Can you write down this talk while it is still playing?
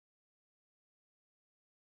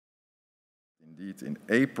Indeed, in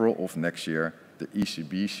April of next year, the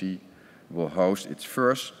ECBC will host its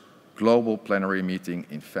first global plenary meeting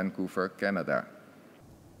in Vancouver, Canada.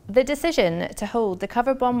 The decision to hold the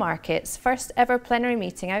covered bond market's first ever plenary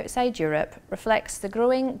meeting outside Europe reflects the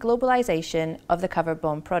growing globalisation of the covered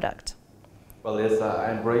bond product. Well, yes,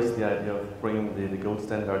 I embrace the idea of bringing the gold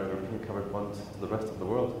standard European covered bonds to the rest of the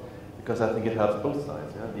world, because I think it helps both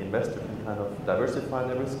sides. Yeah? The investor can kind of diversify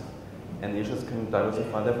their risk, and the issuers can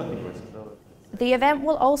diversify their funding risk. The event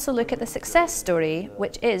will also look at the success story,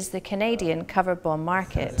 which is the Canadian covered bond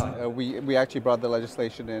market. We actually brought the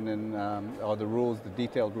legislation in, or the rules, the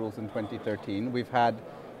detailed rules in 2013. We've had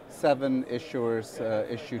 7 issuers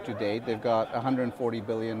issue to date. They've got $140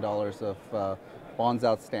 billion of bonds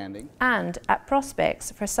outstanding. And at prospects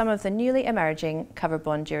for some of the newly emerging covered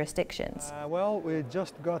bond jurisdictions. Well, we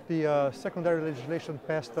just got the secondary legislation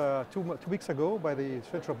passed 2 weeks ago by the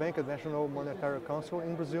Central Bank and National Monetary Council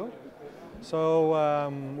in Brazil. So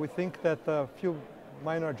we think that a few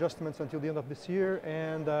minor adjustments until the end of this year,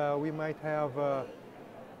 and we might have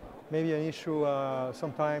maybe an issue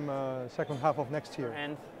sometime second half of next year.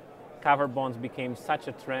 And covered bonds became such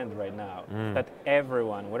a trend right now that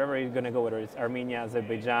everyone, wherever you're going to go, whether it's Armenia,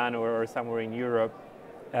 Azerbaijan, or somewhere in Europe,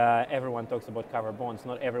 everyone talks about covered bonds.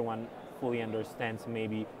 Not everyone fully understands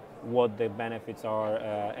maybe what the benefits are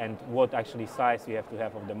and what actually size you have to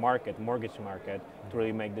have of the market, mortgage market, to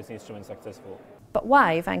really make this instrument successful. But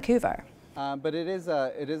why Vancouver? But it is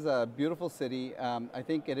a beautiful city. I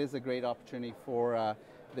think it is a great opportunity for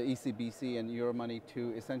the ECBC and Euromoney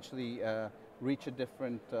to essentially reach a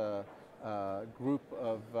different group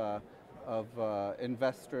of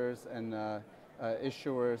investors and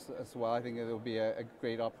issuers as well. I think it will be a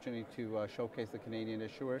great opportunity to showcase the Canadian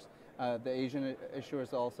issuers. The Asian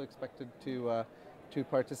issuers are also expected to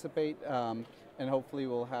participate, and hopefully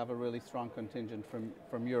we'll have a really strong contingent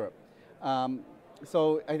from Europe.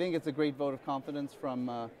 So I think it's a great vote of confidence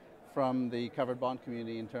from the covered bond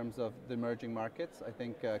community in terms of the emerging markets. I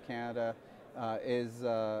think Canada is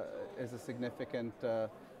a significant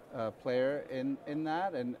player in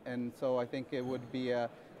that, and so I think it would be a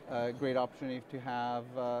great opportunity to have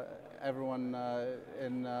everyone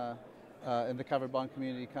in the covered bond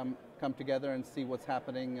community come together and see what's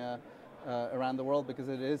happening around the world, because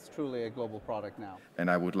it is truly a global product now. And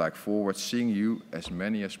I would look forward seeing you as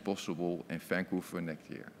many as possible in Vancouver next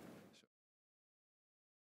year.